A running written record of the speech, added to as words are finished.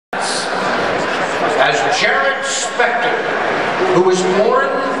as Jarrod Spector, who was born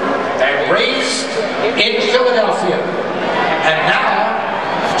and raised in Philadelphia, and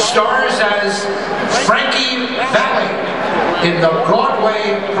now stars as Frankie Valli in the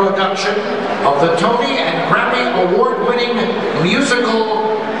Broadway production of the Tony and Grammy Award-winning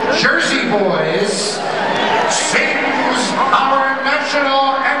musical Jersey Boys, sings our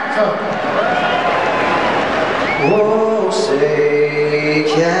national anthem. Oh, say,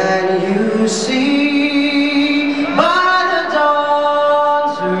 can you see by the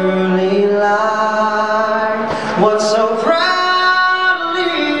dawn's early light what so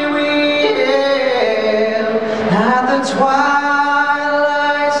proudly we hailed at the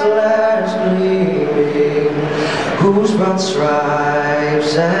twilight's last gleaming, whose broad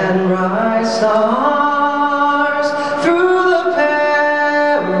stripes and bright stars